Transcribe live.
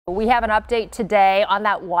We have an update today on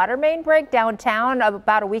that water main break downtown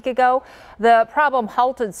about a week ago. The problem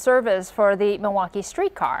halted service for the Milwaukee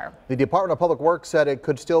streetcar. The Department of Public Works said it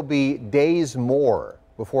could still be days more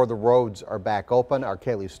before the roads are back open. Our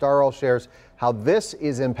Kaylee Starrell shares how this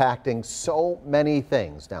is impacting so many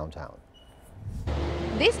things downtown.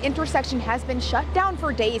 This intersection has been shut down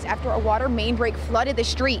for days after a water main break flooded the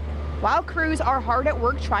street. While crews are hard at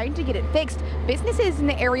work trying to get it fixed, businesses in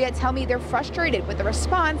the area tell me they're frustrated with the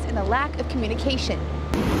response and the lack of communication.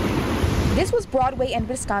 This was Broadway and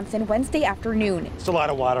Wisconsin Wednesday afternoon. It's a lot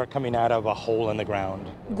of water coming out of a hole in the ground.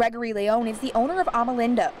 Gregory Leone is the owner of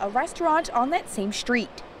Amalinda, a restaurant on that same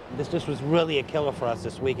street. This just was really a killer for us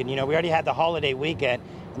this week. And, we already had the holiday weekend,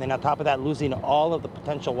 and then on top of that, losing all of the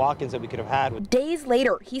potential walk-ins that we could have had. Days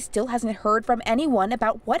later, he still hasn't heard from anyone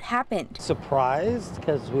about what happened. Surprised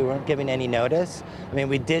because we weren't giving any notice. I mean,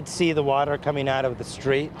 we did see the water coming out of the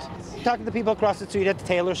street. Talking to people across the street at the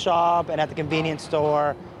tailor shop and at the convenience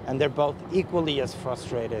store, and they're both equally as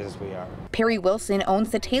frustrated as we are. Perry Wilson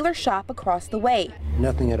owns the tailor shop across the way.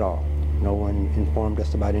 Nothing at all. No one informed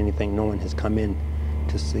us about anything. No one has come in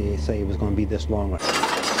to say it was going to be this long.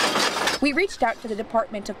 We reached out to the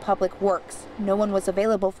Department of Public Works. No one was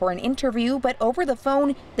available for an interview, but over the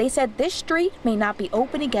phone, they said this street may not be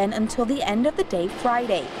open again until the end of the day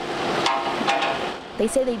Friday. They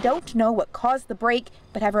say they don't know what caused the break,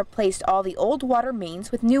 but have replaced all the old water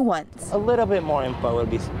mains with new ones. A little bit more info would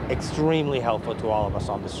be extremely helpful to all of us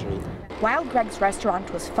on the street. While Greg's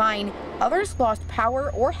restaurant was fine, others lost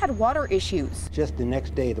power or had water issues. Just the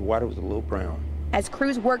next day, the water was a little brown. As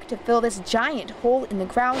crews work to fill this giant hole in the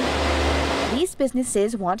ground, these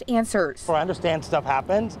businesses want answers. I understand stuff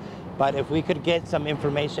happens, but if we could get some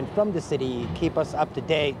information from the city, keep us up to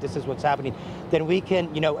date, this is what's happening, then we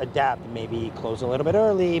can, adapt, maybe close a little bit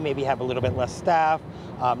early, maybe have a little bit less staff.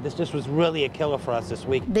 This just was really a killer for us this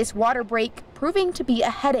week. This water break proving to be a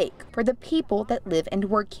headache for the people that live and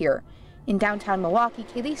work here. In downtown Milwaukee,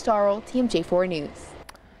 Kaylee Starrell, TMJ4 News.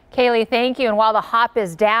 Kaylee, thank you. And while the hop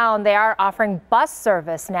is down, they are offering bus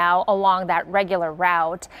service now along that regular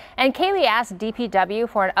route. And Kaylee asked DPW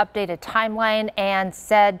for an updated timeline and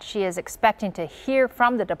said she is expecting to hear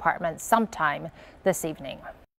from the department sometime this evening.